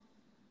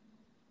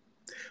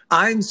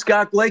I'm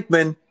Scott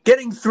Blakeman,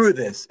 getting through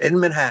this in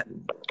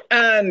Manhattan.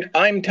 And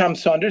I'm Tom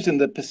Saunders in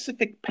the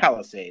Pacific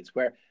Palisades,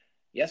 where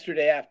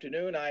yesterday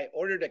afternoon I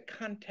ordered a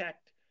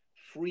contact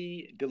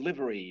free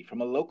delivery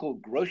from a local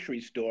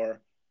grocery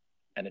store,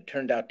 and it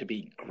turned out to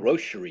be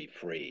grocery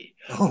free.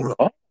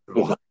 Oh,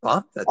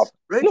 that's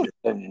outrageous.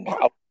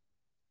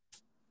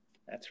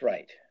 That's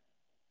right.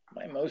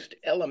 My most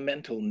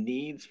elemental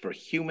needs for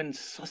human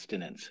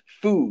sustenance,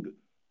 food,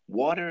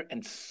 water,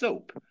 and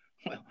soap,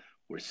 well,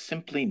 were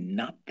simply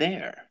not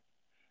there.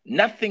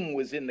 Nothing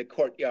was in the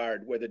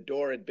courtyard where the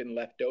door had been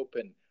left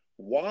open,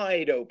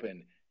 wide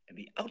open, and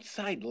the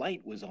outside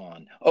light was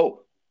on.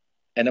 Oh,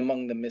 and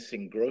among the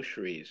missing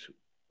groceries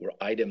were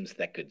items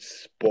that could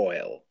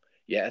spoil.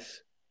 Yes,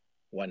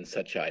 one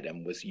such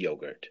item was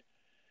yogurt.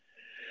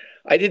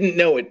 I didn't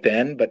know it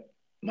then, but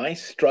my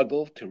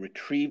struggle to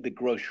retrieve the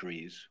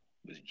groceries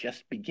was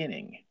just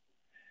beginning.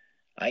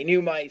 I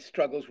knew my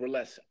struggles were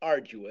less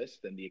arduous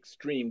than the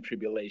extreme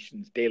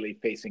tribulations daily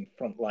facing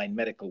frontline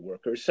medical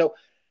workers, so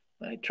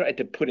I tried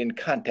to put in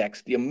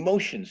context the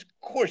emotions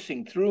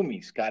coursing through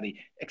me, Scotty,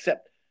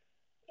 except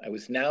I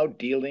was now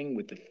dealing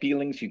with the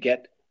feelings you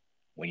get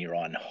when you're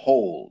on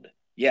hold.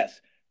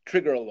 Yes,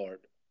 trigger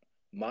alert.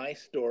 My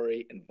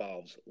story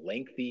involves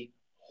lengthy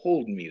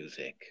hold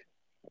music.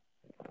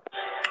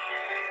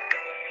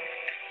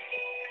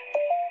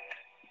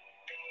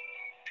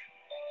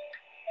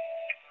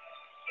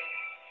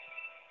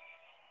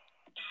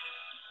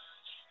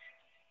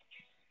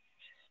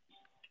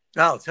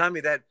 Oh,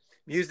 Tommy, that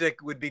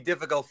music would be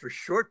difficult for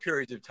short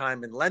periods of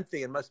time and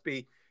lengthy and must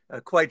be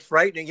quite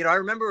frightening. You know, I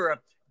remember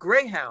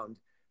Greyhound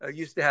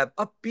used to have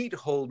upbeat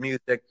hold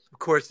music, of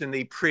course, in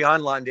the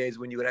pre-online days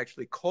when you would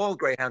actually call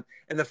Greyhound.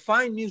 And the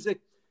fine music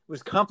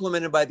was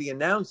complemented by the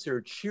announcer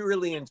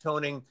cheerily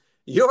intoning,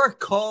 "Your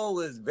call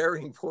is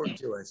very important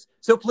to us.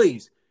 So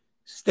please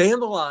stay on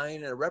the line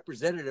and a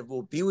representative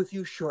will be with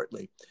you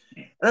shortly."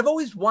 And I've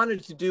always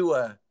wanted to do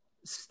a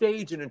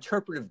stage and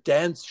interpretive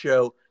dance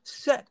show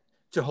set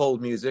to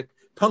hold music,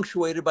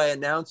 punctuated by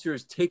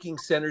announcers taking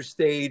center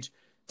stage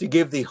to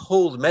give the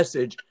hold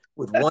message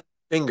with one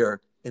finger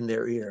in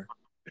their ear.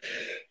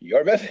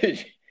 Your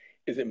message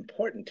is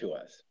important to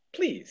us.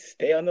 Please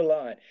stay on the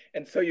line.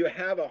 And so you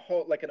have a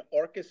whole, like an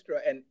orchestra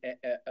and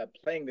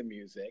playing the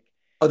music.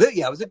 Oh,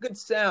 yeah, it was a good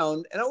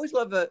sound. And I always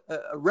love a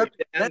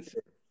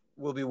representative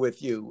will be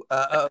with you.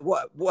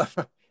 What?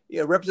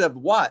 Yeah, Representative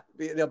Watt.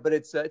 You know, but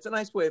it's a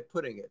nice way of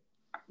putting it.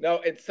 No,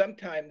 and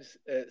sometimes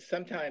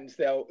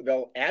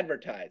they'll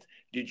advertise.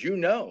 Did you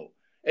know?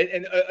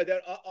 And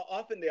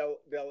often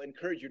they'll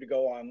encourage you to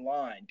go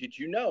online. Did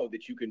you know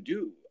that you can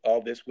do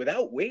all this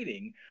without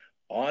waiting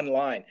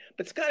online?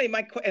 But Scotty,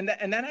 and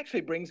that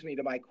actually brings me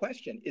to my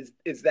question: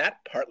 is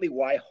that partly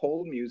why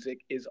hold music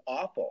is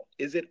awful?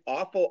 Is it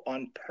awful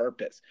on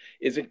purpose?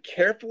 Is it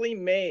carefully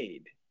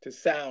made to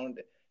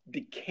sound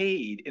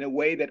decayed in a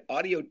way that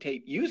audio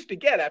tape used to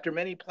get after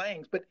many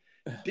playings, but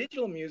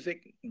digital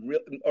music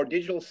or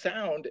digital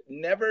sound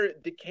never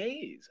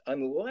decays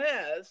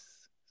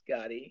unless,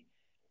 Scotty,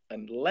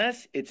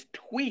 unless it's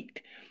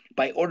tweaked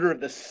by order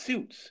of the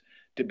suits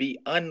to be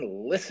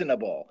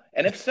unlistenable.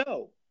 And if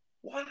so,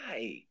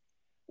 why?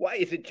 Why?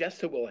 Is it just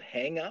so we'll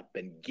hang up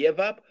and give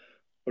up?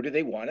 Or do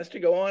they want us to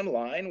go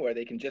online where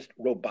they can just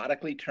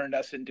robotically turn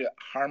us into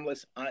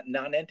harmless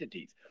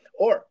non-entities?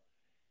 Or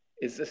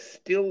is the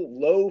still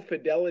low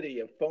fidelity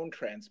of phone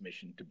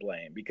transmission to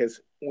blame?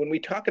 Because when we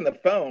talk on the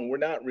phone, we're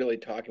not really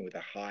talking with a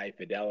high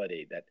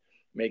fidelity that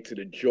makes it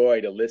a joy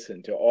to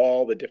listen to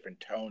all the different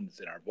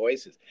tones in our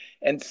voices.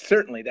 And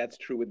certainly that's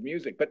true with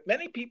music. But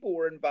many people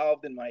were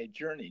involved in my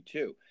journey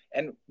too.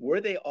 And were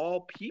they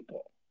all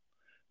people?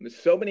 There's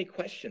so many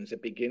questions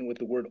that begin with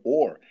the word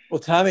 "or."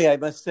 Well, Tommy, I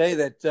must say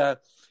that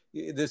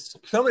there's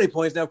so many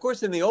points. Now, of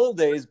course, in the old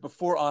days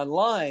before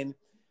online,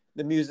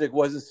 the music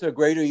wasn't so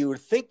great, or you would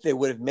think they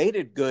would have made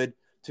it good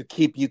to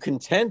keep you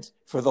content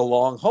for the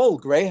long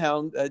hold.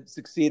 Greyhound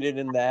succeeded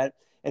in that.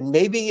 And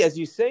maybe, as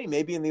you say,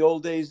 maybe in the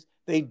old days,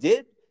 they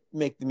did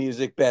make the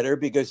music better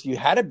because you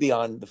had to be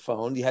on the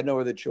phone. You had no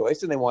other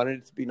choice, and they wanted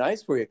it to be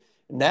nice for you.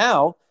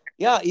 Now,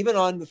 yeah, even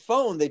on the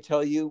phone, they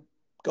tell you,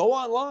 go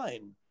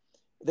online.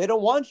 They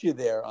don't want you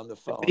there on the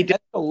phone.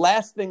 That's the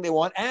last thing they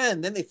want.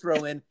 And then they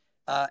throw in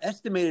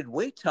estimated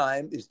wait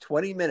time is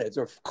 20 minutes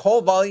or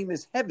call volume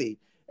is heavy.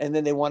 And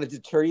then they want to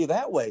deter you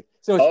that way.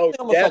 So it's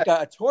almost like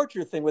a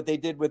torture thing, what they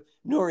did with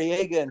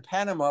Noriega in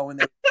Panama when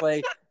they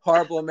play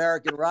horrible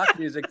American rock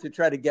music to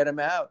try to get him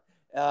out.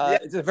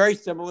 It's a very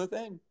similar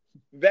thing.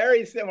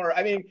 Very similar.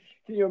 I mean,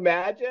 can you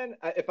imagine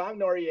if I'm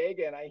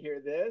Noriega and I hear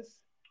this?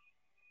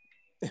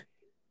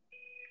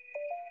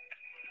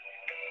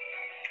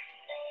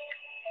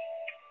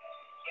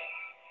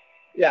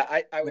 Yeah,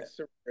 I would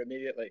surrender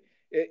immediately.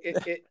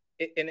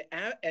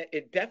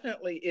 It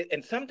definitely,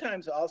 and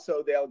sometimes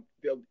also they'll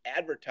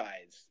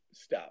advertise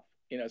stuff,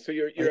 you know. So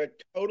you're a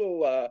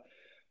total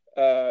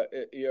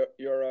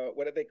you're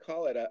what do they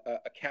call it, a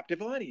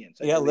captive audience.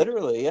 Yeah,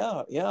 literally,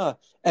 yeah.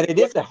 And it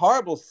is a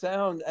horrible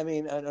sound. I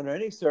mean, under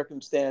any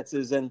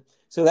circumstances, and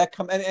so that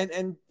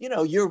and you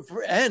know,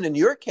 in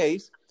your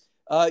case,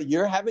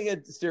 you're having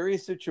a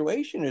serious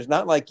situation. It's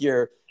not like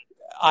you're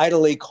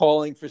idly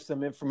calling for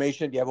some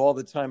information. You have all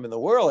the time in the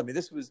world. I mean,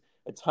 this was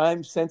a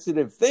time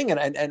sensitive thing.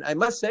 And I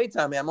must say,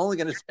 Tommy, I'm only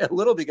going to say a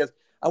little because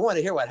I want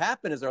to hear what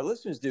happened, as our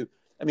listeners do.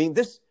 I mean,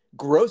 this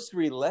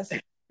grocery less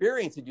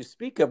experience that you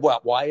speak of, well,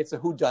 why it's a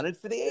whodunit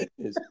for the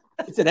ages.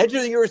 It's an edge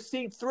of your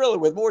seat thriller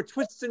with more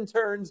twists and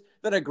turns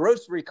than a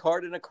grocery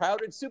cart in a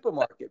crowded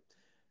supermarket.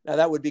 Now,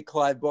 that would be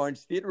Clive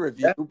Barnes' theater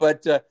review,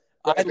 but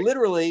I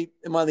literally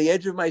am on the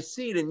edge of my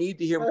seat and need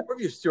to hear more of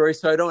your story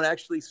so I don't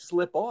actually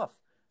slip off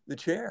the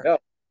chair. No,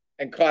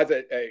 and cause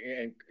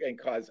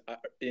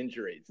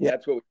injuries. Yeah.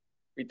 That's what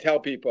we tell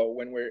people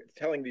when we're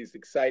telling these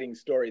exciting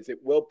stories. It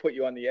will put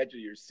you on the edge of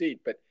your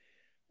seat, but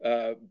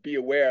be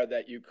aware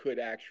that you could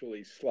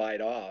actually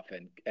slide off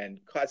and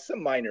cause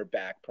some minor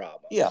back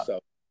problems. Yeah. So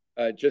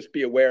just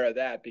be aware of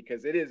that,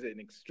 because it is an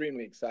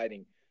extremely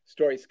exciting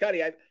story.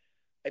 Scotty, I've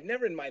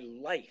never in my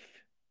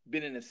life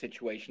been in a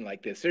situation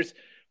like this. There's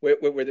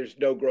where there's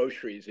no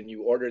groceries and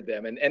you ordered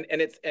them, and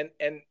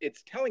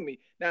it's telling me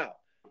now.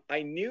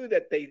 I knew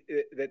that they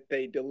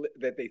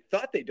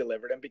thought they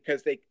delivered them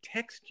because they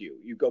text you.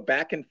 You go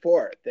back and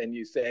forth and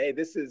you say, "Hey,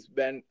 this is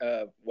Ben,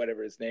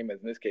 whatever his name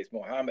is, in this case,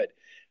 Mohammed.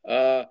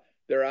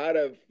 They're out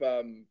of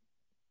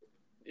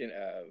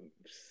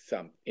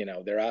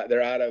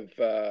they're out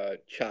of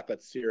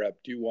chocolate syrup.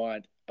 Do you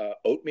want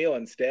oatmeal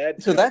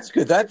instead?" So that's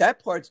good.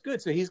 That part's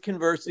good. So he's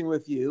conversing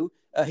with you.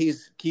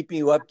 He's keeping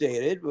you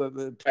updated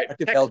with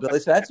availability.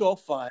 So that's all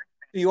fine.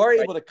 So you are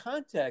able to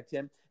contact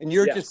him, and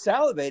you're just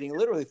salivating,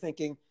 literally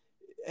thinking,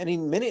 any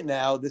minute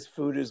now, this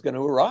food is going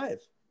to arrive.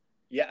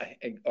 Yeah.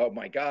 Oh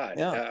my God.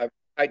 Yeah.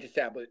 I just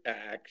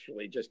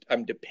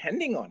I'm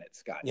depending on it,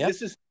 Scott. Yeah.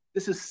 This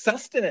is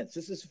sustenance.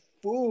 This is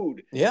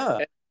food.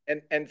 Yeah.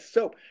 And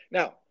so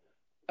now,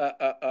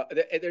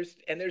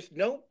 there's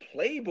no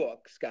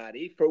playbook,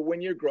 Scotty, for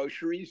when your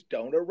groceries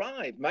don't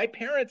arrive. My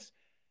parents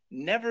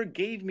never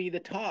gave me the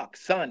talk,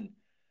 son.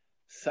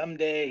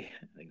 Someday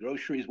the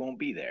groceries won't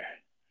be there.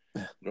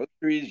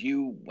 Groceries,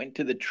 you went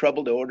to the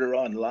trouble to order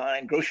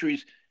online.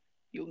 Groceries,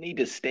 you'll need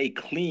to stay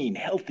clean,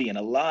 healthy, and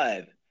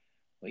alive.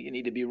 Well, you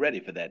need to be ready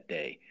for that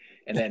day.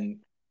 And then,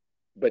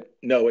 but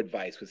no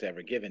advice was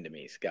ever given to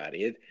me,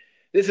 Scotty.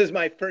 This is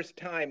my first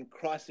time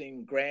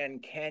crossing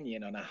Grand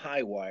Canyon on a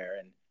high wire,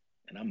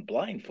 and I'm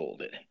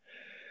blindfolded.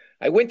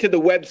 I went to the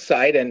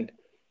website and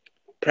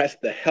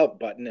pressed the help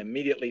button, and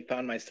immediately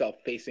found myself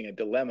facing a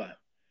dilemma.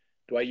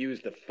 Do I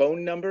use the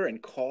phone number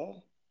and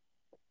call?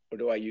 Or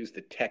do I use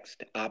the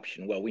text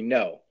option? Well, we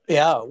know.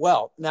 Yeah,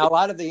 well, now a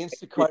lot of the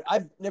Instacart,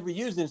 I've never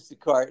used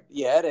Instacart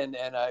yet, and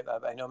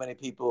I know many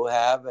people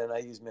have, and I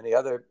use many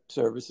other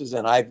services,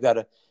 and I've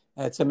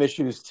had some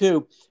issues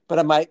too.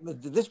 But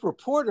this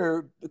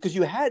reporter, because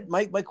you had,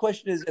 my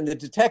question is, and the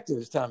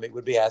detectives, Tommy,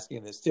 would be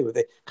asking this too.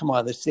 They come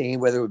on the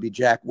scene, whether it would be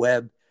Jack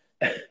Webb,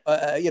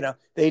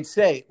 they'd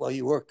say, well,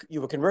 you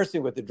were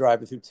conversing with the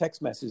driver through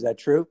text message. Is that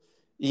true?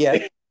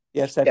 Yes,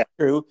 that's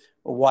true.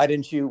 Well, why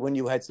didn't you, when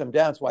you had some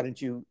doubts, why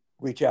didn't you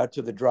reach out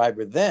to the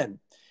driver then?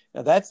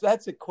 Now that's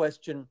a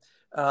question.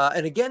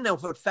 And again, now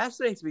what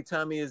fascinates me,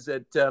 Tommy, is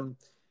that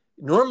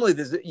normally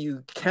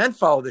you can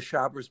follow the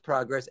shopper's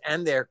progress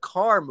and their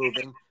car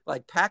moving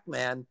like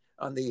Pac-Man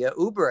on the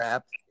Uber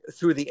app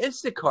through the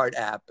Instacart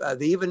app.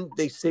 They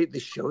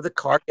show the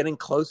car getting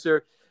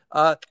closer.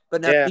 But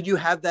now, did you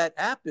have that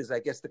app? Is I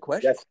guess the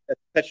question.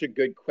 That's such a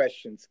good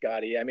question,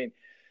 Scotty. I mean,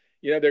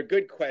 they're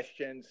good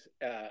questions,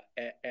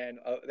 and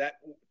that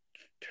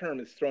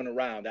term is thrown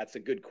around. That's a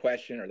good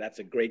question, or that's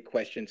a great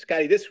question,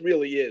 Scotty. This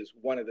really is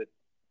one of the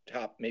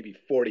top maybe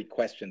 40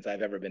 questions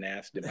I've ever been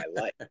asked in my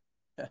life.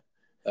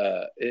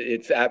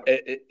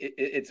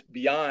 It's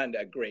beyond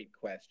a great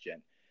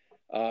question,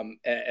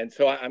 and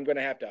so I'm going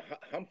to have to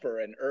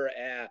humper and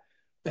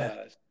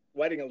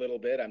sweating a little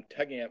bit. I'm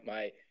tugging at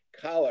my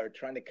collar,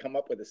 trying to come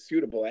up with a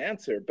suitable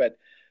answer. But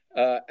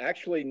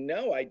actually,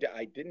 no, I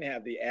didn't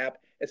have the app.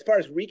 As far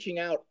as reaching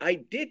out, I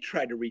did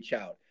try to reach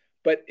out.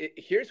 But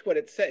here's what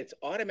it said. It's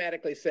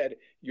automatically said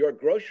your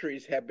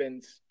groceries have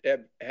been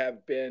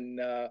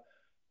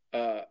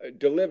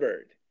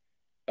delivered.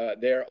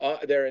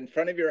 They're in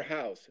front of your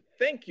house.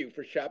 Thank you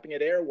for shopping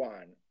at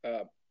Erewhon.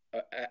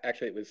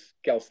 Actually, it was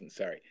Gelson's.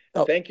 Sorry.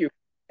 Oh. Thank you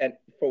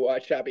for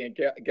shopping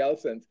at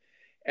Gelson's.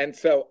 And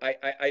so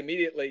I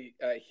immediately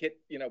hit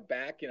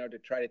back to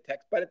try to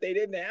text, but they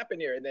didn't happen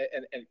here. And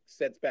it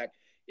says back,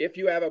 if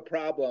you have a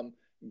problem,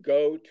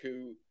 go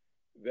to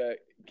the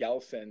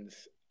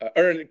Gelson's.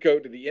 Or go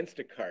to the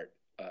Instacart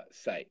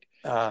site.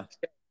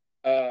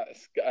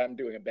 I'm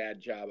doing a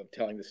bad job of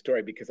telling the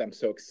story because I'm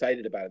so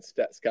excited about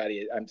it,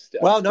 Scotty.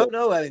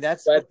 No. I mean,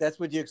 that's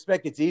what you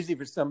expect. It's easy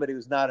for somebody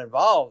who's not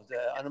involved,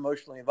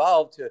 unemotionally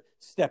involved, to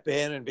step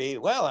in and be,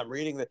 well, I'm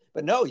reading the.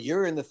 But no,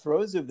 you're in the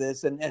throes of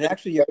this, and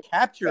actually you're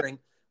capturing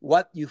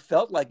what you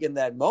felt like in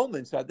that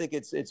moment. So I think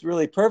it's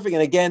really perfect.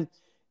 And again,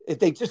 if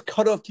they just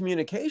cut off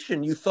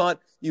communication, you thought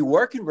you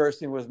were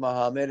conversing with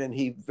Mohammed, and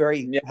he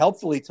very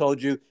helpfully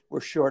told you, we're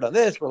short on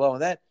this, we're low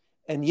on that,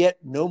 and yet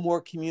no more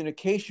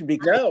communication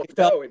because it's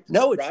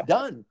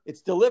done,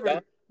 it's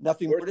delivered,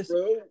 nothing more to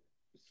say.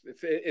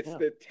 It's Yeah.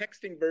 the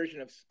texting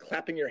version of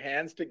clapping your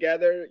hands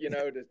together,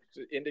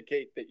 to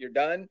indicate that you're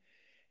done.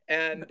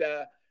 And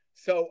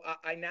so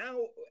I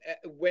now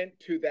went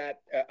to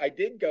that. I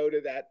did go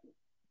to that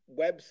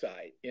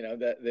website,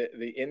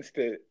 the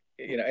Insta,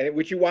 and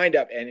which you wind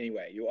up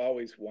anyway. You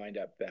always wind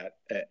up that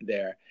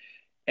there,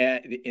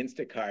 and the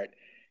Instacart.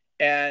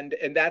 And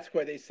that's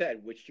where they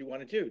said, which do you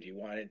want to do? Do you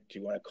want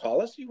to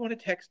call us? Or do you want to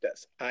text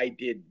us? I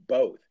did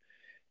both.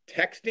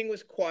 Texting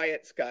was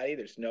quiet, Scotty.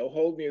 There's no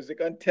hold music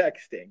on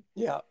texting.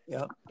 Yeah.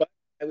 Yeah. But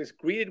I was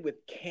greeted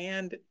with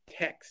canned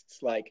texts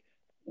like,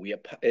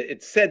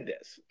 it said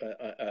this,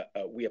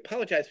 we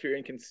apologize for your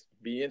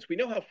inconvenience. We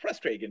know how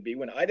frustrating it can be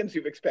when items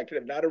you've expected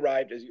have not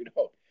arrived as you'd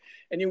hoped.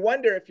 And you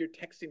wonder if you're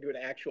texting to an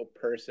actual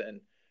person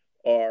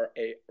or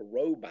a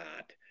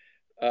robot.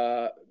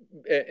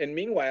 And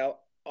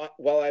meanwhile,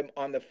 while I'm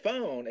on the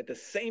phone, at the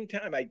same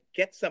time, I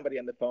get somebody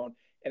on the phone,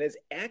 and his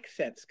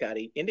accent,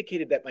 Scotty,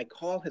 indicated that my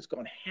call has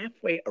gone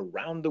halfway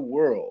around the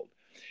world.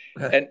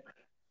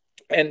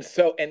 And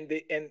so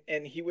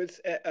he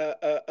was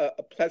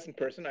a pleasant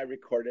person. I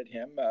recorded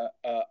him.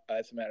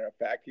 As a matter of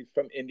fact, he's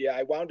from India.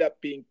 I wound up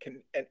and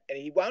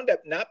he wound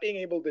up not being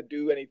able to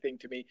do anything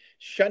to me.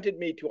 Shunted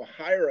me to a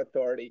higher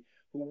authority,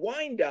 who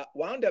wound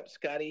up,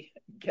 Scotty.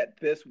 Get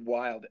this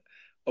wild,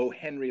 O.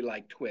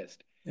 Henry-like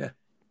twist. Yeah.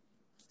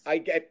 I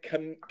get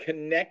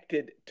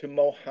connected to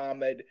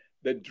Mohammed,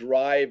 the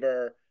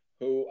driver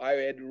who I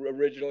had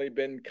originally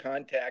been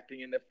contacting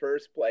in the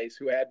first place,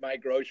 who had my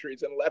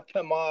groceries and left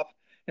them off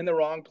in the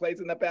wrong place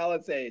in the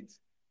Palisades.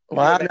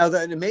 Wow. Now,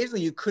 amazingly,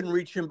 you couldn't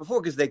reach him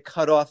before because they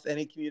cut off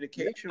any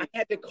communication. I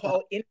had to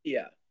call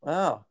India.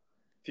 Wow.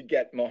 To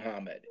get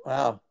Mohammed.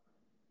 Wow.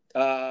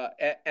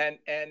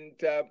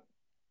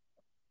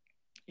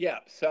 Yeah.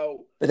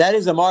 So. But that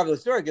is a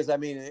marvelous story because, I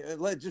mean,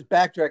 let's just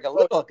backtrack a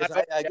little because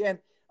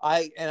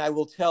I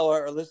will tell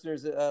our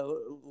listeners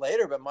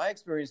later about my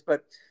experience,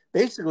 but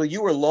basically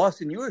you were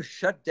lost and you were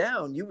shut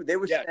down. They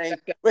were saying,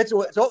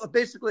 so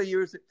basically you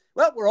were saying,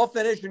 well, we're all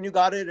finished and you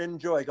got it,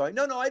 enjoy. Going,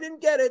 no, I didn't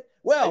get it.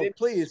 Well,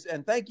 please,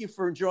 and thank you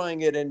for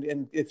enjoying it.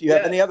 And if you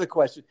have any other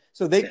questions,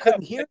 so they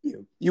couldn't hear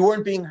you. You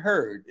weren't being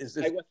heard. I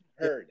wasn't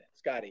heard,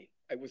 Scotty.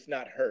 I was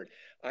not heard.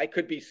 I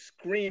could be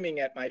screaming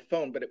at my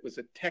phone, but it was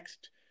a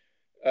text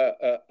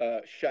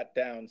shut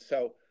down.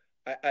 So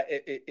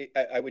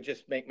I would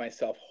just make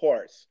myself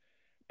hoarse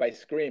by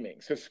screaming.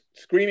 So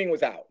screaming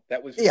was out.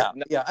 That was I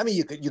mean,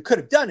 you could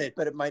have done it,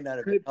 but it might not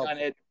have been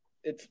helpful.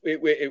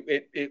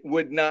 It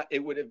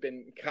would have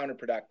been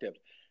counterproductive.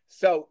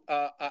 So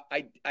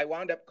I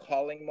wound up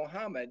calling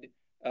Mohammed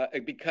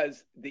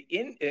because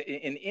in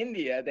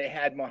India they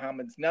had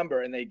Mohammed's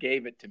number and they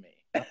gave it to me.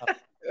 In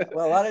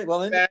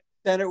the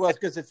center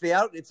because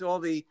it's all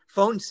the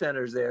phone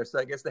centers there, so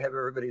I guess they have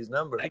everybody's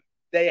number.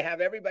 They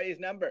have everybody's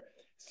number.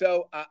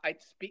 So I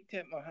speak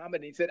to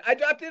Mohammed, and he said, "I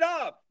dropped it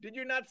off. Did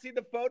you not see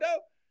the photo?"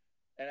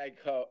 And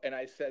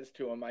I says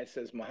to him,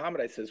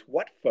 Mohammed,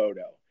 what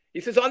photo? He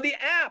says, on the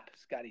app,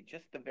 Scotty,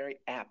 just the very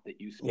app that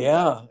you speak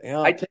of.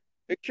 Yeah. I take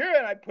a picture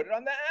and I put it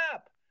on the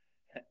app.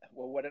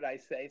 Well, what did I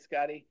say,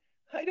 Scotty?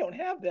 I don't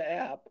have the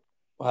app.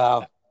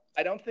 Wow.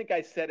 I don't think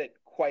I said it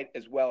quite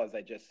as well as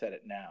I just said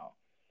it now.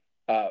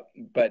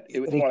 But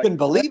it was. He couldn't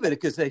believe it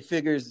because they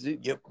figures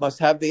you must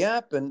have the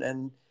app and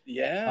and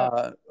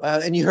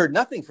you heard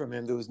nothing from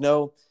him. There was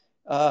no,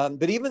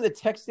 but even the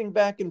texting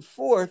back and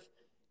forth,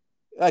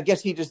 I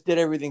guess he just did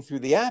everything through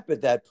the app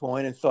at that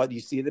point and thought you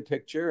see the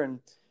picture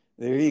and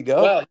there you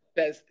go. Well,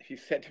 he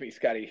said to me,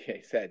 Scotty,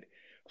 he said,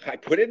 I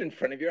put it in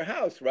front of your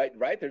house, right?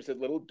 There's a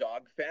little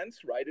dog fence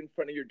right in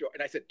front of your door.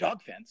 And I said,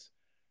 dog fence?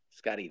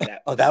 Scotty,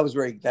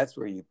 that's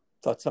where you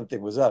thought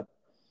something was up.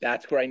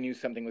 That's where I knew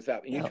something was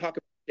up. And you talk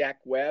about Jack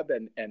Webb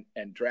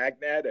and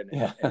Dragnet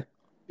and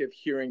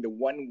hearing the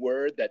one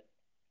word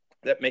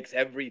that makes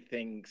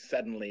everything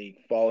suddenly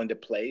fall into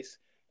place.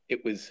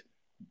 It was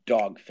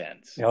dog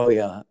fence. Oh,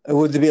 yeah.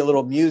 Would there be a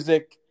little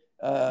music?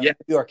 The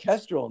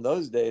orchestral in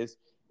those days.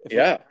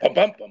 Bum,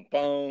 bum, bum,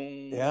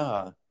 bum.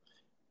 Yeah.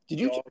 Did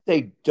you just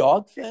say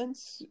dog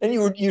fence? And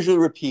you would usually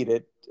repeat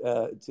it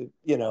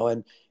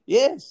and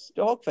yes,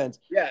 dog fence.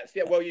 Yes.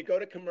 Yeah. Well, you go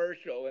to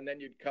commercial and then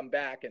you'd come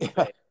back and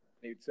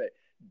you'd say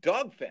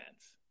dog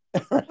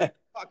fence. Right.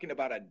 Talking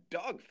about a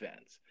dog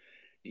fence.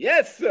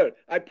 Yes, sir.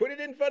 I put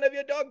it in front of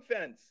your dog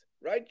fence,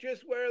 right?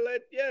 Just where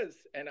yes.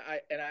 And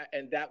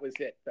that was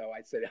it though.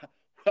 I said,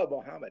 well,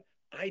 Mohammed,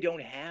 I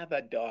don't have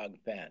a dog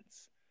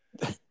fence.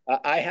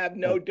 I have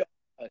no dog.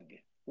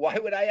 Why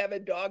would I have a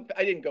dog?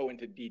 I didn't go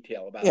into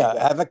detail about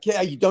I have a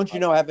cat. Don't you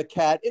know I have a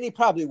cat? And he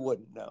probably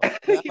wouldn't know.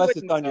 Unless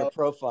it's on your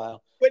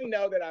profile. Wouldn't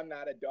know that I'm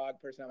not a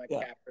dog person. I'm a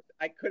cat person.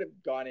 I could have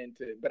gone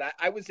into, but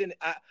I was in,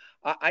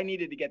 I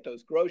needed to get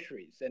those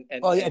groceries.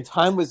 And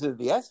time was of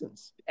the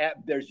essence.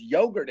 There's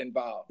yogurt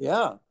involved.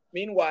 Yeah.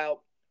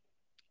 Meanwhile,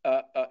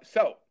 the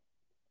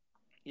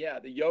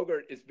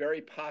yogurt is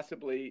very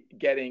possibly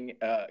getting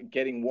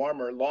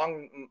warmer.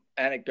 Long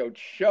anecdote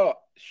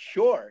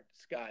short,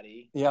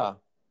 Scotty. Yeah.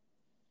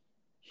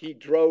 He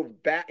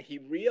drove back. He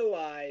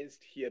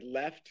realized he had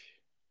left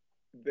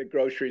the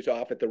groceries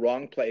off at the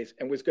wrong place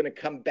and was going to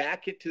come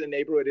back into the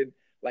neighborhood in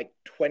like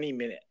 20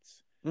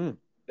 minutes. Mm.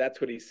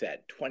 That's what he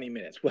said, 20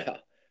 minutes. Well,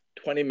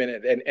 20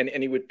 minutes. And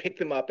he would pick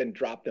them up and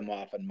drop them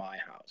off in my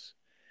house.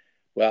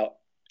 Well,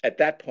 at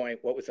that point,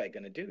 what was I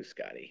going to do,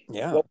 Scotty?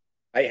 Yeah. Well,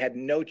 I had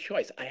no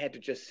choice. I had to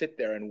just sit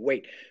there and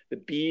wait. The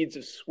beads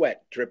of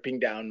sweat dripping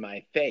down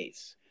my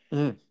face.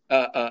 Mm.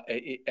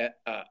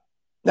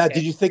 Now,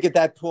 did you think at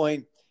that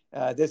point,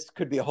 this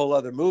could be a whole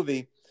other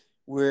movie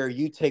where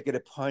you take it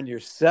upon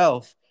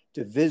yourself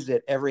to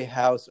visit every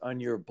house on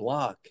your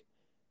block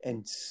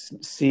and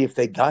see if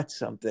they got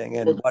something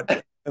and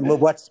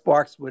what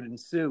sparks would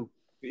ensue?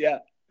 Yeah.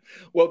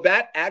 Well,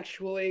 that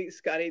actually,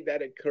 Scotty,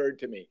 that occurred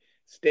to me.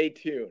 Stay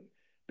tuned,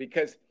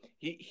 because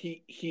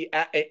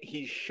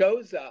he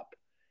shows up.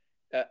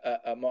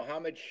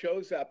 Mohammed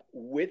shows up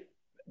with,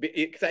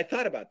 because I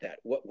thought about that.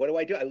 What do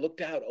I do? I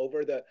looked out over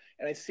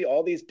and I see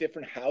all these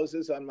different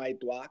houses on my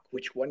block.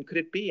 Which one could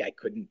it be? I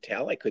couldn't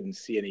tell. I couldn't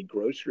see any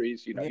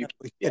groceries. You know,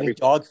 any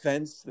dog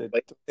fence.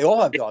 They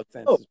all have dog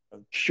fences.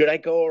 Should I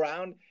go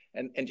around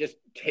and just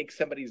take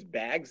somebody's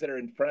bags that are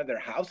in front of their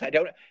house?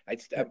 The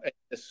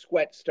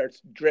sweat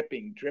starts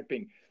dripping.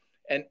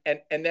 And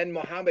then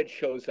Mohammed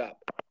shows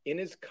up in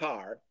his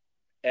car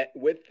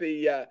with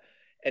the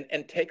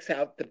and takes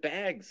out the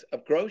bags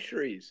of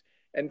groceries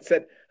and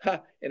said,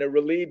 in a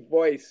relieved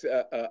voice,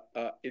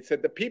 it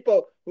said, the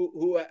people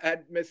who I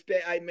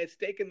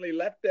mistakenly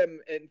left them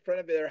in front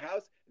of their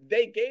house,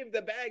 they gave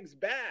the bags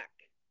back.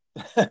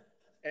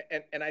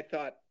 and I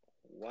thought,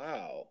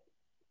 wow.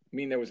 I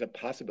mean, there was a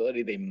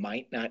possibility they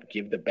might not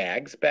give the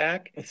bags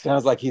back. It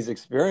sounds like he's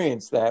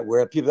experienced that,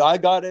 where people, I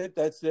got it,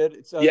 that's it.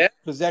 It's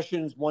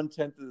possessions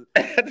 1/10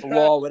 of the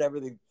law, whatever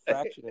the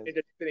fraction is.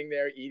 Just sitting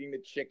there eating the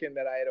chicken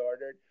that I had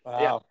ordered.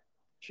 Wow.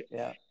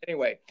 Yeah.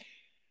 Anyway,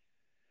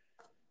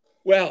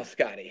 well,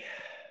 Scotty.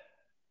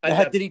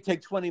 Did he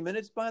take 20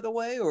 minutes, by the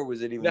way, or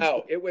was it even?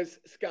 No, it was,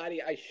 Scotty.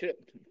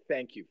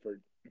 Thank you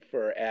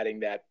for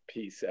adding that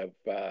piece of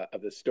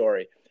the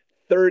story.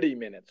 30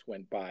 minutes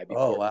went by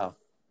before. Oh, wow.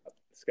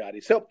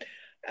 Scotty. So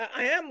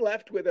I am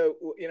left with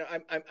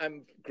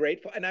I'm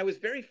grateful, and I was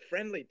very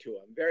friendly to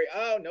him.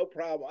 No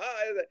problem.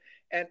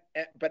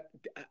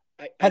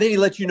 How did he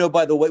let you know,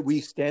 by the way? Were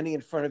you standing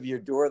in front of your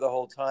door the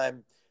whole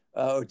time?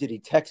 Or did he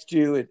text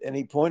you at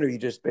any point, or you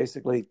just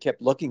basically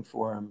kept looking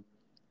for him?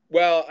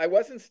 Well, I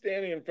wasn't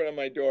standing in front of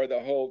my door the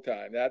whole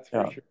time. That's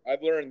for sure.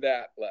 I've learned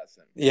that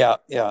lesson. Yeah.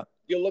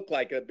 You look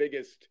like the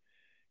biggest,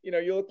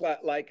 you look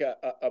like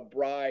a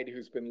bride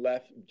who's been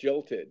left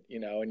jilted,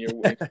 and you're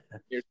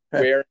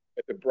wearing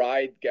the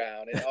bride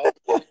gown and all.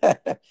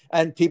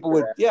 And people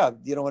would, you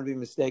don't want to be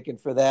mistaken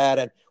for that.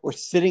 I'm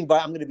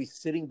going to be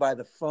sitting by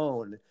the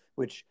phone,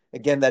 which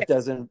again, that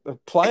doesn't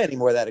apply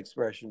anymore, that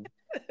expression.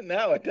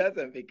 No, it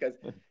doesn't, because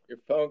your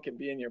phone can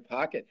be in your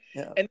pocket.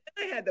 Yeah. And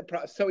then I had the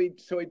problem.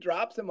 So he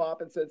drops him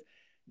off and says,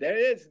 "There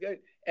it is."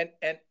 And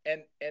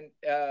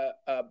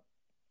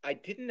I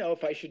didn't know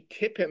if I should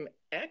tip him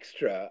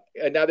extra.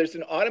 Now there's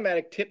an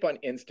automatic tip on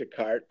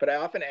Instacart, but I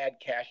often add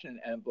cash in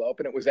an envelope,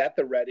 and it was at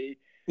the ready.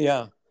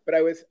 Yeah. But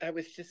I was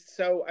just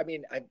so,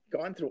 I've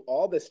gone through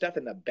all this stuff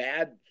and the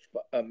bad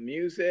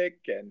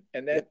music and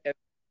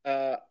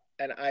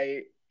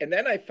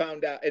then I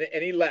found out,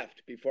 and he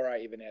left before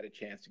I even had a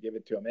chance to give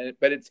it to him.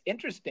 But it's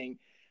interesting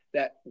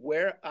that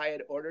where I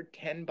had ordered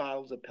 10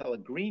 bottles of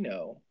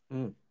Pellegrino,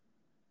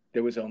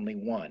 there was only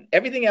one.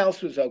 Everything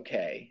else was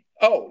okay.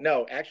 Oh,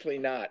 no, actually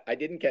not. I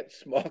didn't get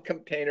small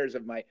containers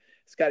of my,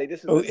 Scotty,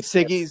 this is... Oh,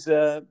 Siggy's...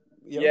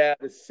 Yeah,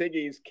 the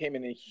Siggy's came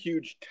in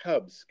huge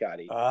tubs,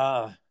 Scotty.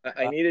 I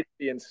needed to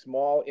be in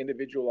small,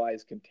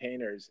 individualized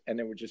containers, and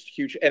they were just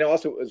huge. And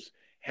also, it was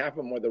half of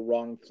them were the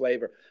wrong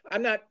flavor.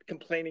 I'm not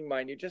complaining,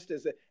 mind you, just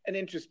as an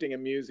interesting,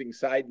 amusing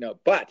side note.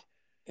 But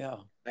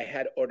I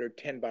had ordered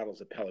 10 bottles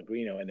of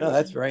Pellegrino. And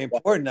that's very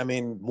important.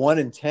 1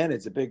 in 10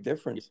 is a big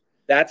difference.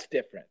 That's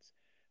difference.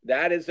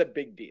 That is a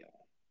big deal.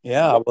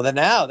 Yeah, well, then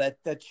now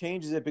that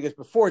changes it, because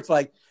before it's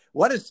like,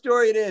 what a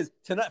story it is.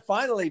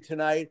 Finally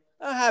tonight,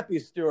 a happy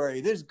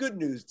story. There's good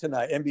news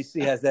tonight.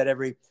 NBC has that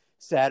every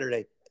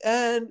Saturday.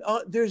 And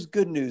there's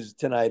good news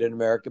tonight in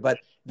America. But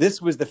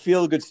this was the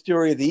feel-good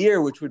story of the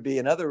year, which would be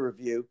another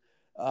review.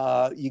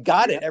 You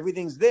got it.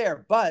 Everything's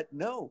there. But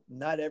no,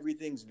 not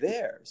everything's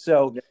there.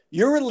 So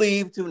you're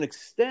relieved to an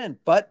extent,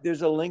 but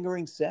there's a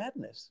lingering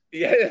sadness.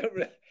 Yeah,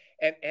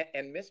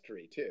 and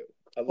mystery, too.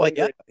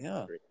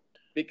 Mystery.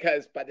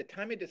 Because by the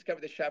time I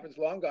discovered the shop was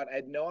long gone, I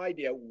had no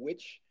idea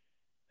which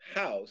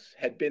house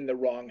had been the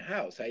wrong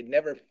house. I had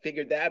never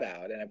figured that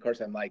out. And of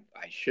course, I'm like,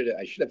 I should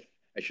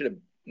have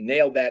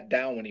nailed that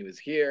down when he was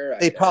here.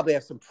 They probably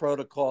have some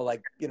protocol,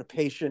 like,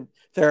 patient,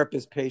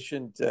 therapist,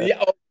 patient.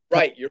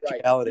 Right. You're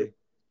right.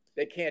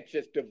 They can't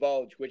just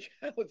divulge which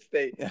house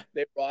they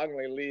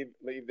wrongly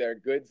leave their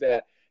goods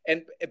at.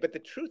 But the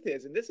truth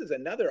is, and this is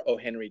another O.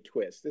 Henry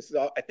twist. This is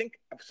all, I think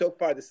so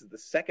far, this is the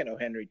second O.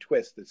 Henry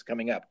twist that's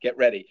coming up. Get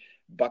ready,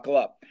 buckle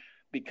up,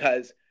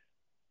 because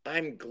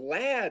I'm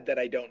glad that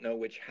I don't know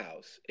which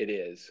house it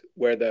is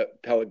where the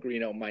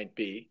Pellegrino might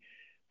be,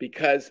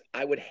 because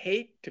I would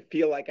hate to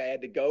feel like I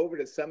had to go over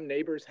to some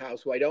neighbor's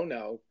house who I don't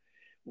know,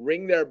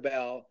 ring their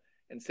bell,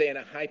 and say in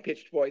a high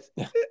pitched voice,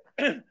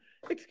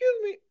 "Excuse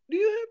me, do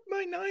you have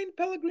my 9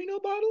 Pellegrino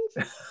bottles?"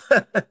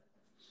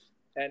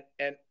 and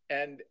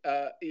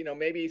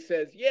maybe he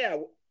says, "Yeah,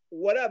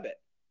 what of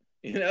it?"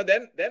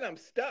 Then I'm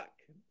stuck.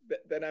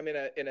 Then I'm in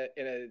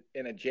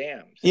a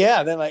jam. So.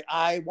 Yeah, then like,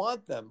 I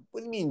want them. What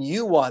do you mean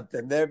you want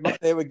them?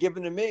 They were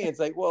given to me. It's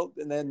like, well,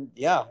 and then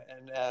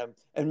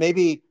and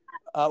maybe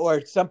or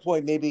at some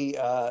point maybe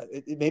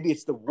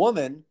it's the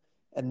woman,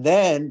 and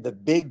then the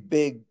big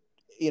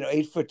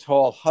 8-foot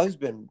tall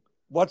husband.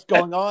 What's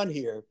going on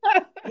here? Oh,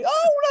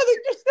 nothing.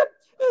 Just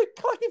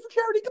collecting for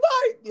charity.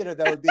 Goodbye.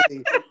 That would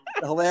be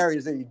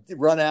hilarious. And you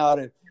run out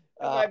and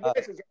my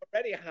voice is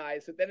already high,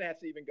 so then it has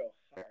to even go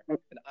higher,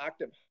 an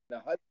octave.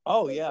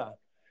 Oh yeah.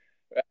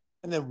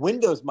 And then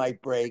windows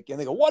might break, and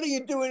they go, "What are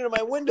you doing to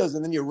my windows?"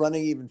 And then you're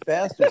running even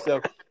faster.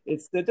 So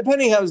it's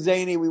depending how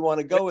zany we want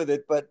to go with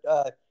it, but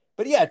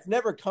yeah, it's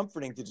never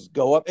comforting to just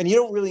go up, and you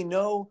don't really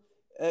know,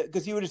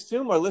 because you would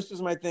assume our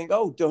listeners might think,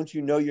 "Oh, don't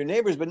you know your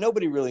neighbors?" But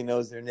nobody really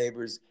knows their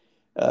neighbors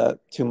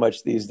too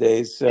much these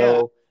days.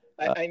 So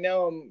I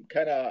know them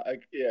kind of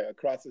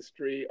across the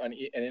street on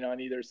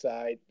either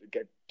side.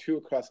 Get 2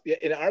 across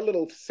in our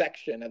little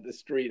section of the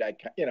street.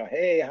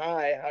 Hey,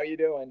 hi, how you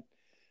doing?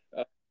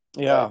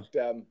 Yeah.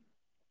 But,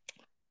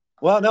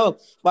 well, no.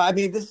 Well, I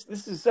mean, this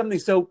is something.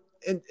 So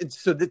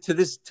to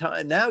this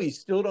time now, you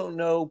still don't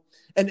know.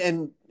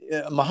 And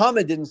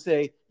Muhammad didn't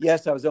say,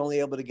 yes, I was only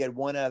able to get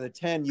 1 out of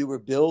 10. You were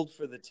billed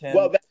for the 10.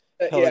 Well,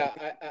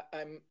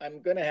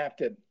 I'm going to have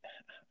to.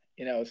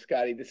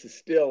 Scotty, this is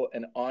still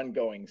an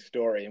ongoing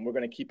story, and we're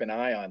going to keep an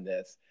eye on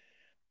this.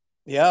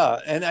 Yeah,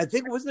 and I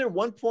think, wasn't there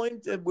one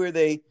point where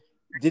they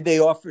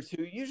offer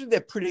to? Usually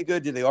they're pretty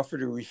good. Did they offer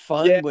to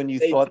refund when you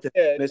thought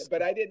that?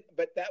 But I didn't.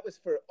 But that was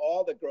for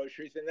all the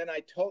groceries, and then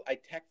I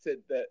texted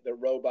the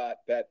robot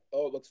that,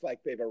 oh, it looks like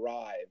they've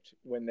arrived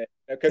when they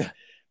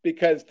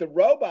because the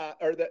robot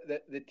or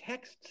the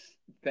text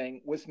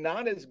thing was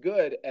not as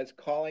good as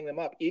calling them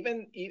up.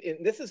 Even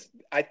this is,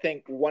 I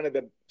think, one of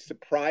the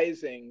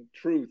surprising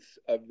truths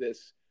of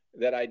this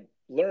that I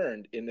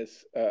learned in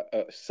this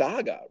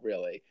saga,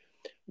 really,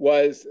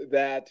 was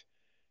that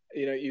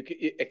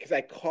because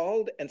I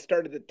called and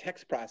started the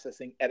text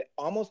processing at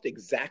almost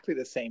exactly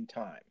the same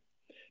time.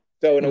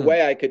 So in a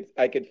way,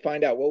 I could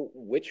find out, well,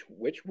 which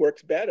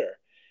works better.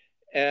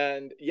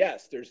 And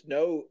yes, there's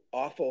no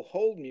awful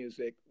hold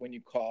music when you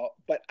call,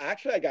 but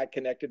actually I got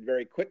connected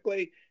very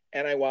quickly,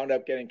 and I wound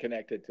up getting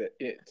connected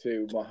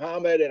to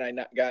Muhammad, and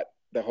I got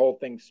the whole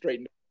thing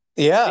straightened.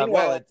 Yeah,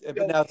 meanwhile,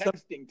 but now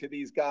texting to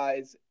these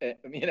guys,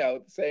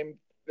 same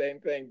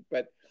thing,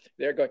 but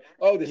they're going,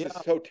 oh, this is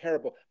so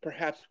terrible.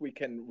 Perhaps we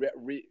can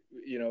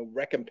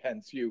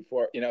recompense you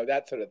for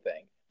that sort of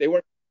thing. They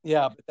weren't.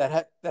 Yeah,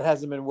 but that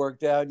hasn't been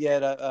worked out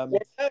yet.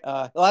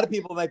 A lot of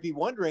people might be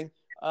wondering.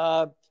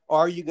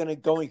 Are you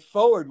going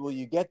forward? Will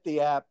you get the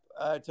app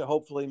to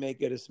hopefully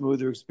make it a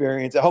smoother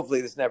experience?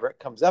 Hopefully this never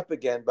comes up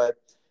again, but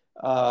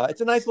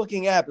it's a nice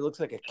looking app. It looks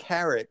like a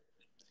carrot.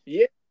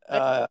 Yeah.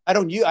 I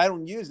don't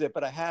use it,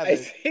 but I have it. I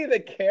see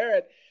the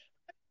carrot.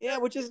 Yeah,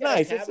 which is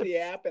nice. I have the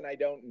app and I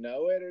don't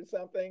know it or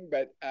something,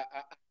 but I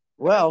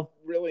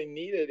really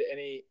needed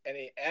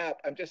any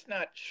app. I'm just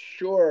not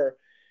sure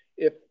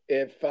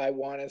if I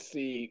want to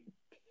see.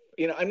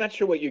 I'm not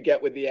sure what you get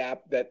with the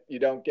app that you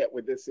don't get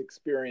with this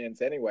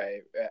experience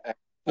anyway.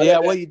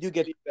 Well, you do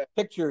get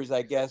pictures,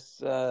 I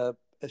guess,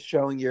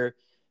 showing your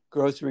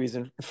groceries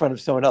in front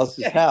of someone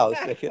else's house.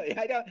 Exactly.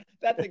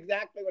 That's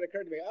exactly what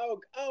occurred to me.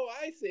 Oh,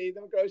 I see.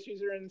 The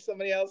groceries are in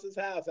somebody else's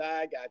house.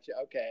 I got you.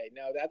 Okay.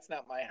 No, that's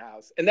not my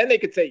house. And then they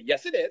could say,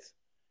 yes, it is.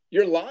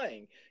 You're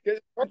lying.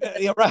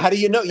 Yeah, right. How do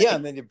you know? Yeah.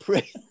 And then you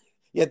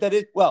yeah, that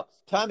is. Well,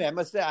 Tommy, I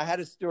must say I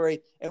had a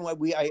story, and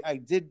I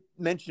did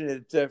mention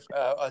it a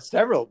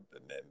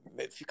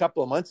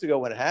couple of months ago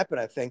when it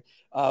happened. I think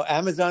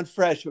Amazon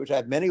Fresh, which I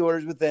have many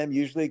orders with them,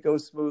 usually it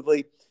goes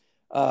smoothly.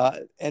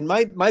 And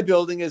my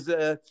building is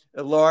a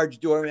large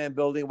doorman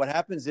building. What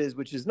happens is,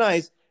 which is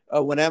nice,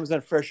 when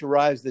Amazon Fresh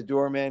arrives, the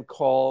doorman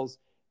calls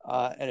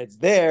and it's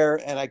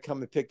there, and I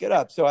come and pick it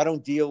up. So I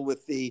don't deal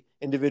with the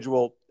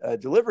individual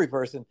delivery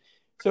person.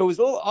 So it was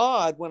a little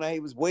odd when I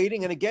was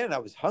waiting. And again, I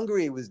was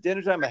hungry. It was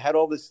dinner time. I had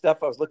all this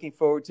stuff I was looking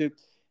forward to.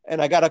 And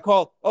I got a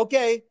call.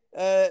 Okay,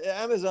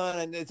 Amazon.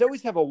 And it's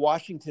always have a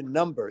Washington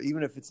number.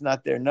 Even if it's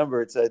not their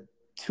number, it's a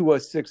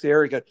 206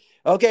 area code.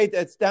 Okay,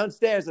 that's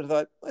downstairs. And I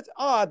thought, that's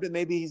odd, but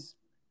maybe he's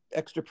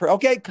extra.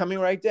 Okay, coming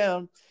right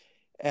down.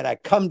 And I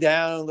come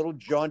down a little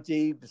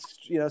jaunty,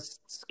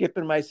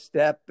 skipping my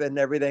step and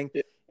everything.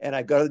 Yeah. And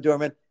I go to the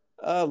doorman.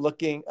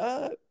 Looking,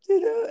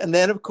 and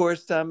then of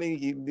course,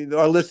 Tommy,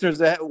 our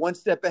listeners are one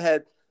step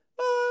ahead.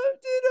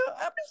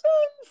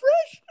 Amazon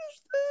Fresh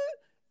just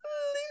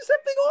leave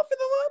something off in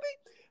the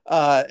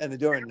lobby? And the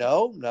doorman,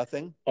 no,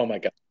 nothing. Oh my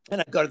God!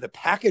 And I go to the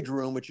package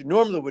room, which you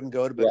normally wouldn't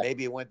go to, but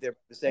maybe it went there for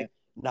mistake.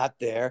 Not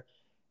there.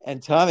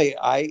 And Tommy,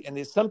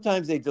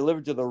 sometimes they deliver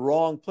to the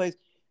wrong place.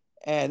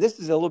 And this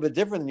is a little bit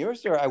different than your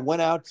story. I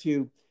went out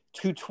to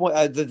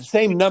the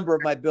same number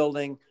of my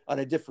building on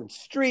a different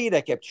street.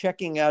 I kept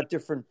checking out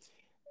different,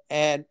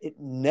 and it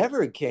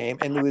never came.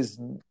 And there was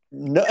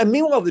no. And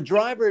meanwhile, the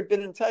driver had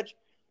been in touch.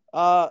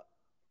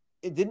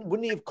 It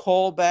wouldn't he have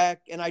called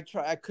back? And I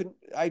couldn't.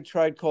 I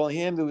tried calling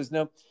him. There was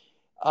no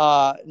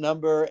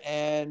number,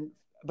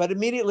 but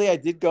immediately I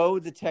did go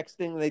with the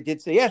texting. They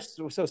did say, yes,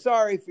 so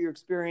sorry for your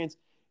experience.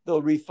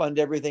 They'll refund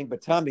everything.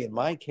 But Tommy, in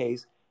my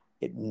case,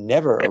 it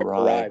never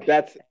arrived.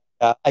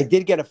 I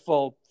did get a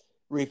full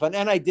refund,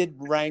 and I did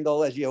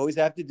wrangle, as you always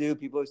have to do.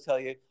 People always tell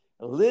you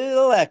a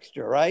little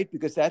extra, right?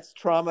 Because that's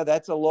trauma.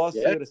 That's a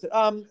lawsuit. Yeah. I said,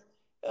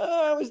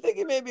 I was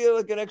thinking maybe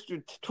like an extra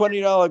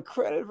 $20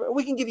 credit.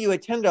 We can give you a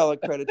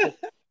 $10 credit. And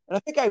I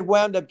think I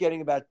wound up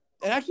getting about,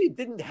 and actually it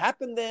didn't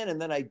happen then.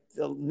 And then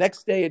the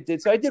next day it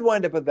did. So I did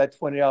wind up with about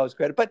 $20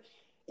 credit, but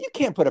you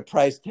can't put a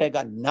price tag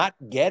on not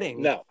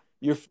getting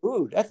your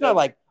food. That's not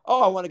like,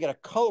 I want to get a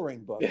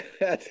coloring book.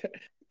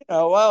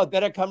 Well, it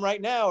better come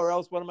right now or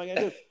else what am I going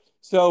to do?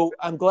 So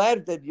I'm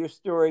glad that your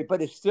story,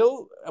 but it's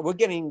still, we're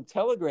getting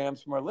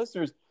telegrams from our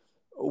listeners.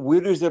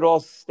 Where does it all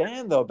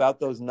stand though about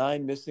those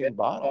 9 missing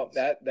bottles?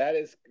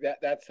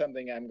 That's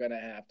something I'm going to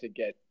have to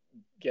get.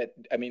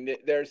 I mean,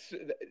 there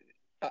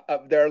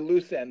are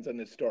loose ends in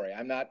this story.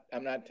 I'm not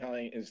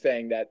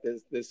saying that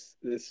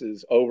this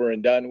is over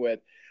and done with,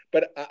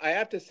 but I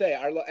have to say,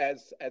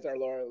 as our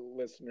loyal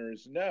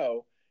listeners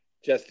know,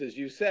 just as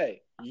you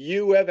say,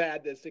 you have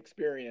had this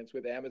experience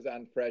with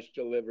Amazon Fresh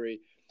Delivery.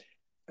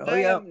 I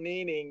am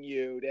needing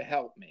you to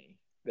help me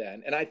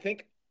then, and I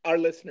think our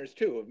listeners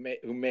too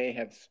who may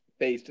have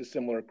faced a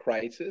similar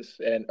crisis,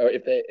 or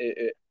if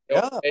they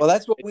well,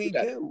 that's what we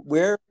do.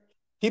 Where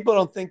people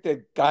don't think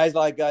that guys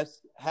like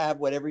us have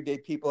what everyday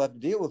people have to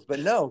deal with, but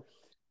no,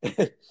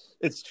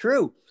 it's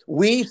true.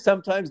 We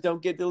sometimes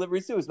don't get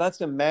deliveries too. It's not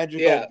some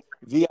magical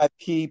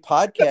VIP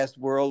podcast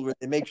world where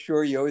they make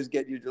sure you always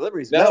get your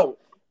deliveries. No.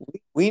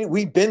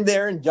 We've been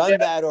there and done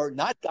that or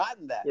not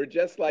gotten that. We're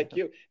just like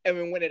you.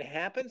 And when it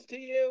happens to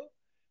you,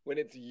 when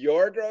it's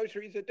your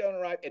groceries that don't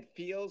arrive, it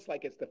feels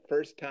like it's the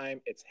first time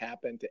it's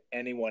happened to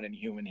anyone in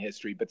human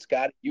history. But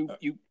Scott, you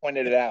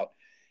pointed it out.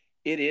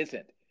 It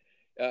isn't.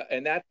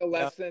 And that's a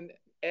lesson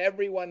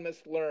everyone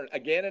must learn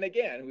again and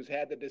again who's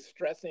had the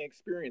distressing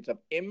experience of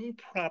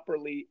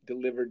improperly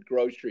delivered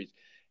groceries.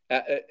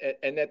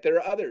 And that there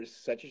are others,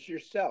 such as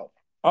yourself.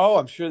 Oh,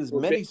 I'm sure there's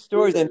many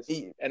stories. And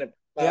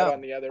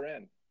on the other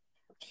end.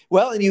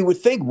 Well, and you would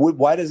think,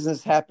 why doesn't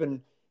this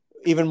happen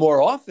even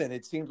more often?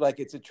 It seems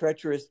like it's a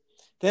treacherous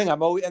thing.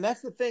 And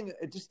that's the thing,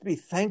 just to be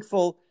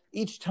thankful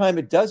each time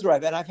it does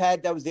arrive. And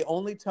that was the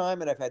only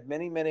time, and I've had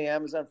many, many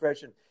Amazon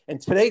Fresh.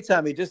 And today,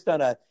 Tommy,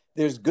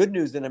 there's good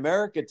news in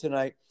America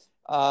tonight.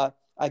 I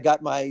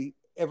got my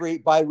every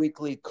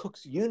biweekly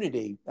Cook's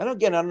Unity. And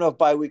again, I don't know if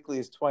biweekly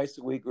is twice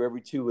a week or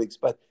every 2 weeks,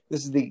 but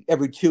this is the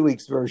every 2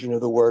 weeks version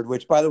of the word,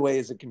 which, by the way,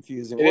 is a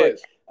confusing word.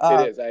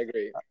 It is. I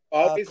agree.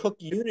 Cook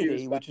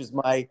Unity, which is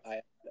my.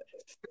 I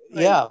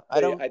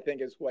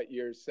think is what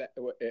you're saying.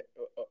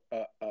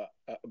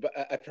 But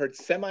I've heard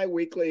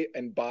semi-weekly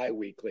and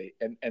bi-weekly,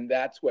 and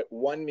that's what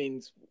one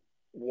means.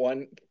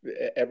 One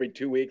every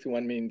 2 weeks,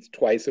 one means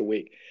twice a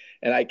week,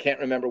 and I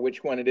can't remember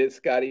which one it is,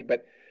 Scotty.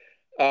 But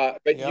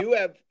you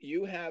have.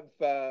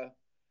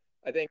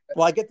 I think.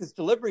 Well, I get this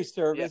delivery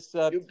service,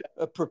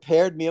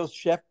 prepared meals,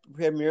 chef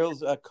prepared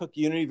meals, Cook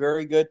Unity,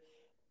 very good,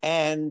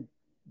 and.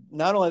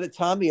 Not only that,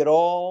 Tommy, it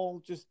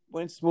all just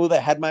went smooth. I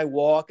had my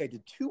walk. I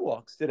did 2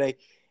 walks today,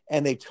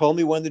 and they told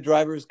me when the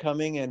driver was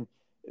coming, and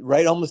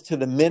right almost to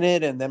the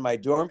minute. And then my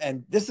dorm.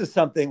 And this is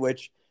something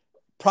which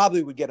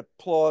probably would get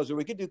applause, or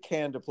we could do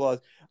canned applause.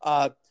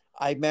 I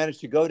managed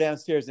to go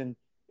downstairs, and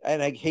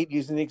I hate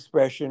using the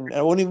expression, and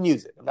I won't even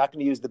use it. I'm not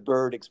going to use the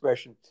bird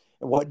expression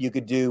and what you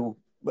could do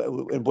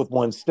with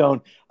one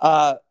stone.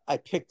 I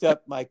picked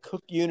up my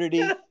Cook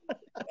Unity.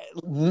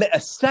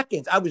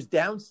 Seconds, I was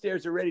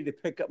downstairs already to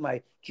pick up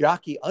my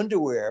jockey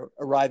underwear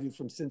arriving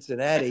from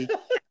Cincinnati.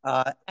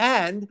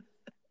 And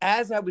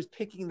as I was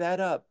picking that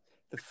up,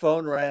 the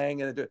phone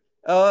rang and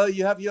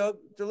you have your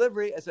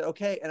delivery. I said,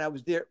 okay. And I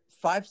was there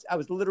I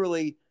was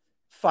literally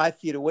 5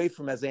 feet away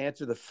from as I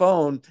answered the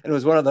phone. And it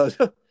was one of those,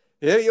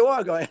 here you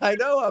are going, I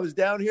know, I was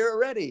down here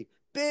already.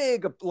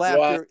 Big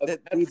laughter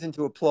that leads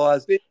into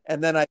applause.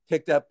 And then I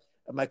picked up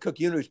my Cook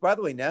Unity, which, by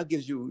the way, now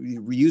gives you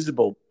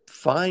reusable,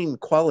 fine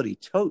quality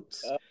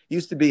totes.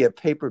 Used to be a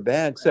paper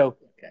bag. So,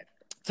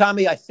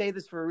 Tommy, I say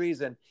this for a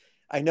reason.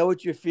 I know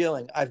what you're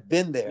feeling. I've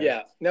been there.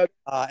 Yeah. No.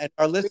 And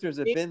our listeners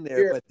have been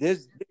there. But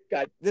there's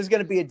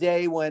going to be a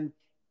day when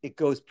it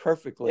goes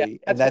perfectly,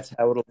 and that's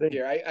how it'll be.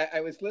 Here,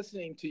 I was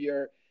listening to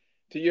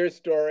your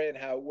story and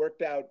how it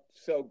worked out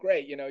so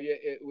great. You know,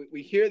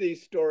 we hear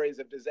these stories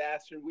of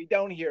disaster. We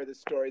don't hear the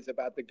stories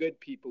about the good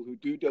people who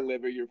do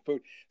deliver your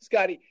food,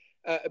 Scotty.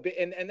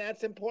 And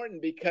that's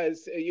important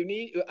because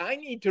I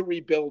need to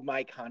rebuild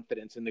my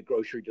confidence in the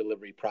grocery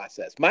delivery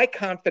process. My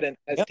confidence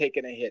has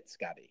taken a hit,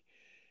 Scotty.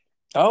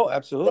 Oh,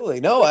 absolutely.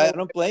 No, I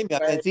don't blame you.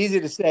 It's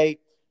easy to say,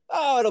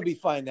 oh, it'll be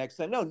fine next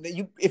time. No,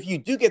 if you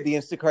do get the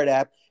Instacart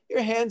app,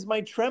 your hands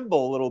might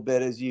tremble a little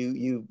bit as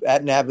you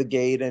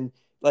navigate, and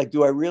Like,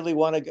 do I really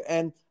want to?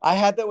 And I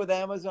had that with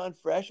Amazon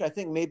Fresh. I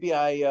think maybe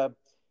the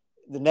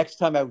next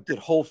time I did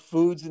Whole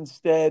Foods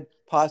instead,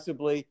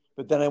 possibly.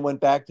 But then I went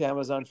back to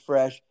Amazon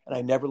Fresh, and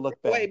I never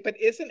looked back. Wait, but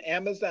isn't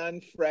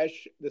Amazon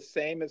Fresh the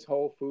same as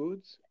Whole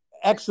Foods?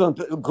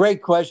 Excellent.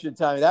 Great question,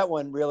 Tommy. That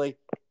one really,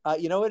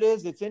 you know, it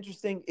is. It's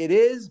interesting. It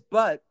is,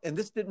 and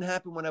this didn't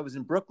happen when I was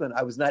in Brooklyn.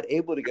 I was not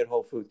able to get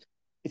Whole Foods.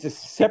 It's a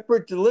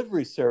separate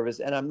delivery service,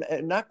 and I'm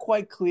not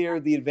quite clear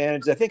the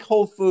advantages. I think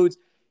Whole Foods,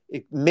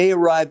 it may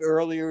arrive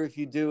earlier if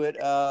you do it.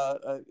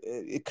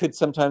 It could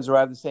sometimes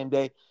arrive the same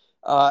day.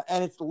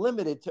 And it's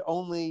limited to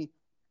only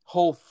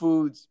Whole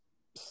Foods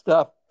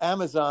stuff.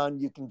 Amazon,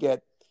 you can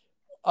get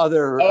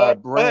other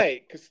brands.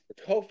 Right, because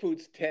Whole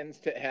Foods tends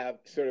to have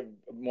sort of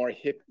more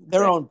hip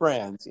their own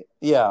brands.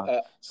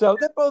 Yeah. So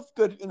they're both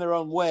good in their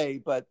own way,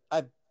 but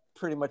I've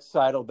pretty much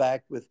sidled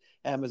back with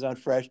Amazon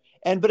Fresh.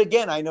 But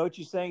again, I know what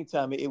you're saying,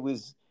 Tommy.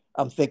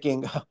 I'm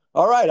thinking,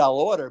 all right, I'll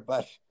order,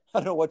 but I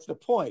don't know what's the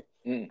point.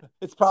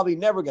 It's probably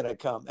never going to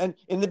come. And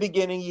in the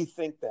beginning, you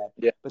think that.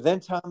 Yeah. But then,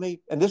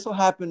 Tommy, and this will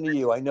happen to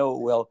you, I know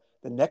it will,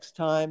 the next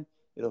time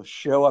it'll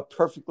show up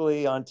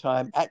perfectly on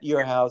time at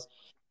your house.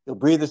 You'll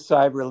breathe a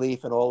sigh of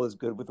relief, and all is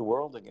good with the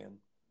world again.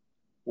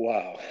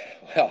 Wow.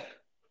 Well,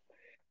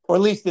 or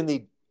at least in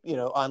the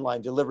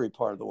online delivery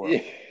part of the world.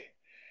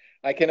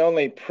 I can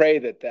only pray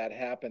that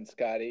happens,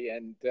 Scotty,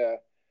 and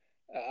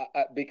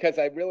because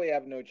I really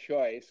have no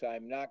choice.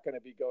 I'm not going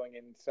to be going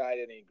inside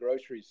any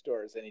grocery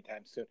stores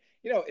anytime soon.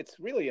 It's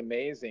really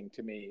amazing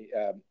to me.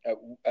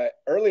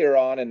 Earlier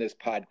on in this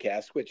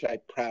podcast, which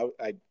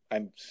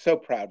I'm so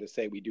proud to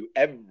say we do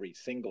every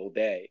single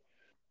day.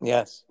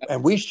 Yes,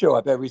 and we show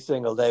up every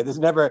single day.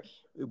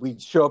 We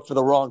show up for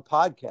the wrong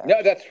podcast.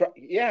 No, that's right.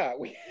 Yeah.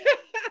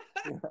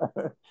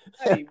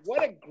 Hey,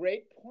 what a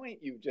great point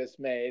you just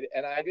made,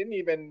 and I didn't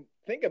even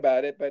think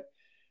about it, but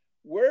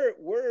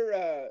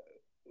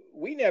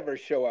we never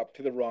show up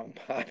to the wrong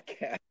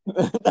podcast.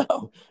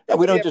 No,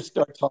 we don't just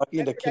start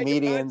talking to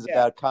comedians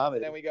about comedy.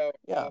 And then we go,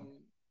 yeah.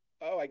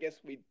 I guess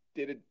we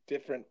did a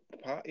different,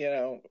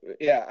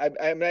 yeah.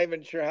 I'm not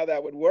even sure how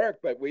that would work,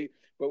 but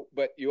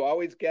you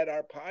always get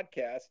our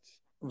podcasts.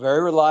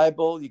 Very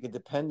reliable. You can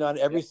depend on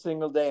every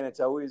single day, and it's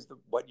always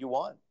what you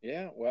want.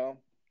 Yeah.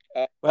 Well,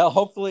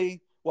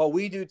 hopefully, while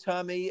we do,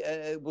 Tommy,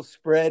 we'll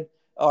spread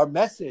our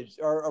message,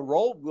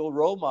 we'll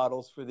role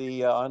models for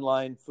the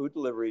online food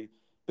delivery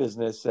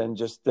business, and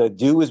just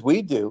do as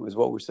we do is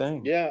what we're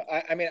saying. Yeah.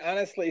 I mean,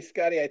 honestly,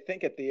 Scotty, I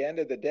think at the end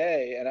of the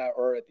day,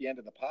 or at the end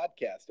of the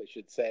podcast, I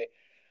should say,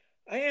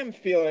 I am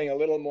feeling a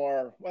little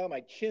more, well,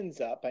 my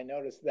chin's up. I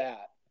noticed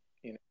that,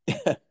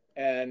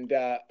 and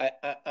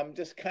I'm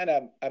just kind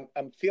of,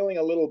 I'm feeling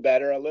a little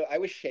better. I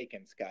was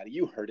shaken, Scotty.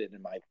 You heard it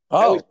in my,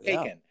 I was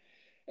shaken. Yeah.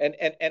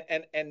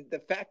 And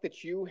the fact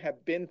that you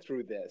have been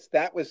through this,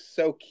 that was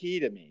so key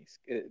to me,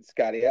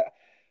 Scotty.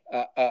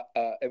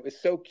 It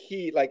was so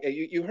key. Like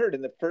you heard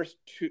in the first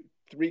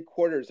 3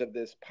 quarters of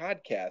this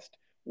podcast,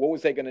 what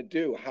was I going to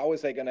do? How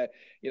was I going to,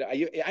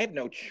 I have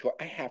no choice.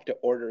 I have to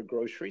order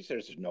groceries.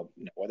 There's no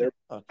other.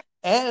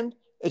 And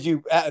as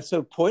you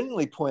so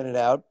poignantly pointed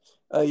out,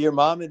 your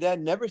mom and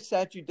dad never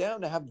sat you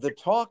down to have the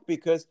talk,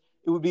 because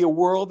it would be a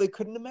world they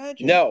couldn't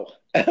imagine. No,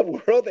 a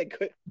world they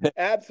could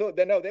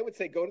absolutely. No, they would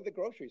say, go to the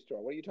grocery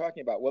store. What are you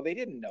talking about? Well, they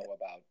didn't know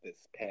about this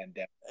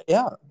pandemic.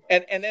 Yeah.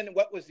 And then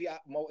what was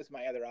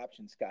my other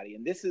option, Scotty?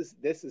 And this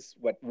is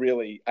what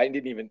really, I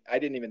didn't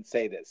even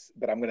say this,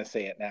 but I'm going to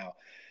say it now.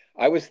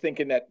 I was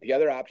thinking that the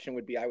other option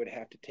would be I would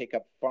have to take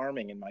up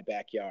farming in my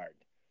backyard.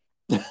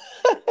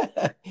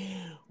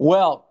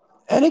 Well,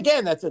 and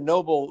again, that's a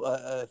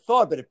noble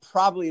thought, but it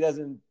probably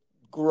doesn't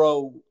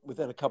grow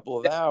within a couple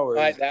of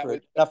hours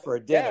for a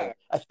dinner. Yeah.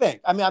 I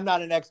think. I mean, I'm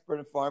not an expert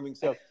in farming,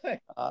 so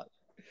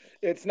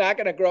it's not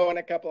going to grow in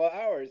a couple of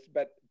hours.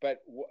 But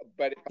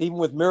even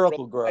with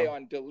Miracle-Gro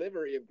on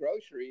delivery of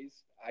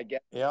groceries, I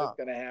guess it's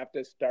going to have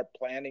to start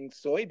planting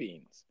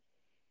soybeans.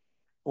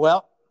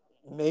 Well,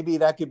 maybe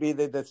that could be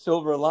the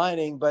silver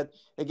lining. But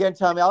again,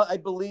 Tommy, I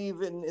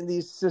believe in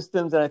these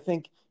systems, and I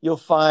think you'll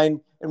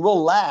find, and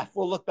we'll laugh.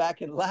 We'll look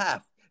back and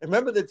laugh. And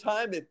remember the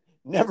time it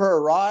never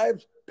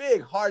arrived?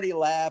 Big hearty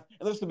laugh.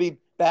 And this will be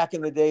back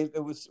in the day.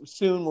 It was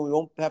soon when we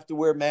won't have to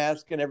wear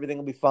masks and everything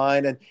will be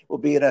fine, and we'll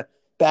be in a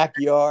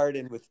backyard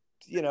and with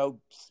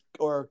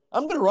or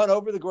I'm going to run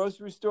over to the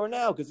grocery store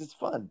now because it's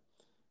fun.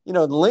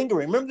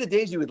 Lingering. Remember the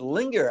days you would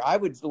linger? I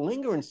would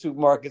linger in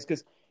supermarkets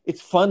because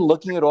it's fun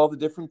looking at all the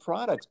different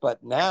products.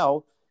 But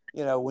now,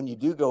 when you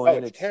do go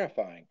in, it's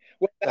terrifying.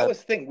 Well, that was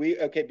the thing.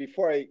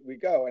 Before we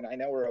go, and I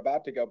know we're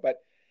about to go, but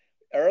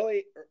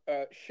early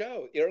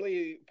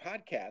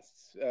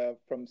podcasts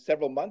from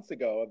several months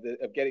ago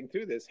of getting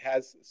through this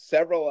has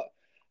several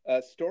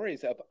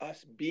stories of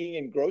us being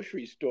in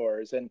grocery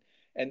stores, and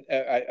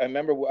I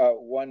remember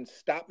one,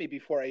 stop me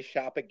before I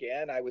shop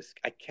again. I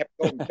kept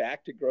going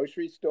back to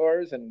grocery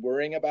stores and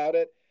worrying about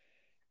it.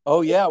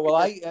 Oh yeah, well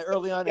I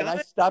early on, and I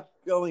stopped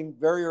going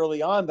very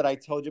early on, but I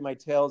told you my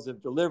tales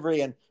of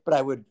delivery, but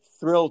I would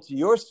thrill to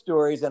your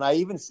stories, and I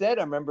even said,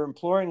 I remember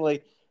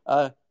imploringly,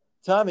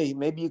 Tommy,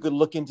 maybe you could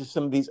look into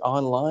some of these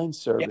online Yeah,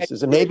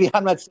 services, and maybe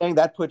I'm not saying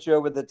that puts you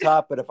over the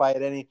top, but if I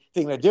had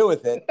anything to do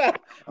with it,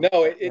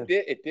 no, it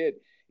did. It did.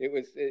 It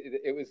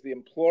was the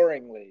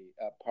imploringly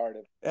part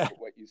of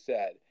what you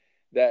said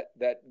that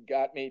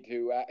got me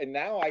to, and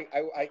now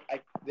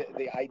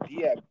the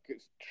idea of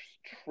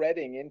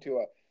treading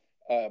into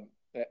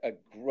a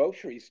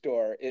grocery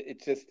store,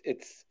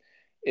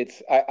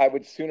 I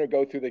would sooner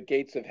go through the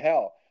gates of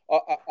hell,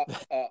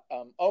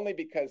 only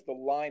because the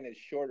line is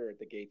shorter at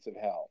the gates of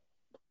hell.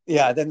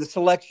 Yeah, then the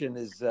selection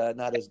is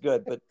not as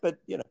good, but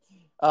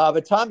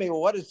but Tommy,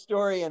 what a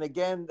story, and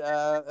again,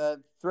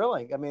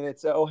 thrilling. I mean,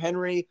 it's O.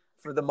 Henry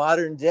for the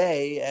modern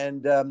day,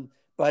 and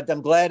but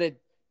I'm glad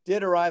it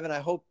did arrive, and I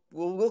hope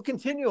we'll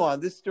continue on.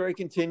 This story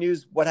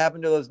continues. What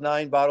happened to those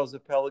 9 bottles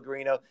of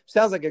Pellegrino?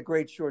 Sounds like a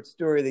great short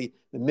story. The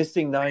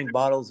missing 9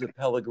 bottles of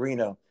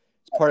Pellegrino.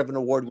 It's part of an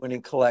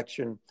award-winning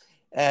collection.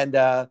 And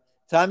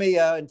Tommy,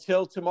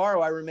 until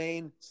tomorrow, I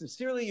remain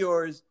sincerely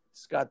yours,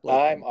 Scott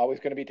Blakely. I'm always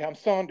going to be Tom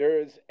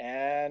Saunders,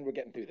 and we're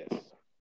getting through this.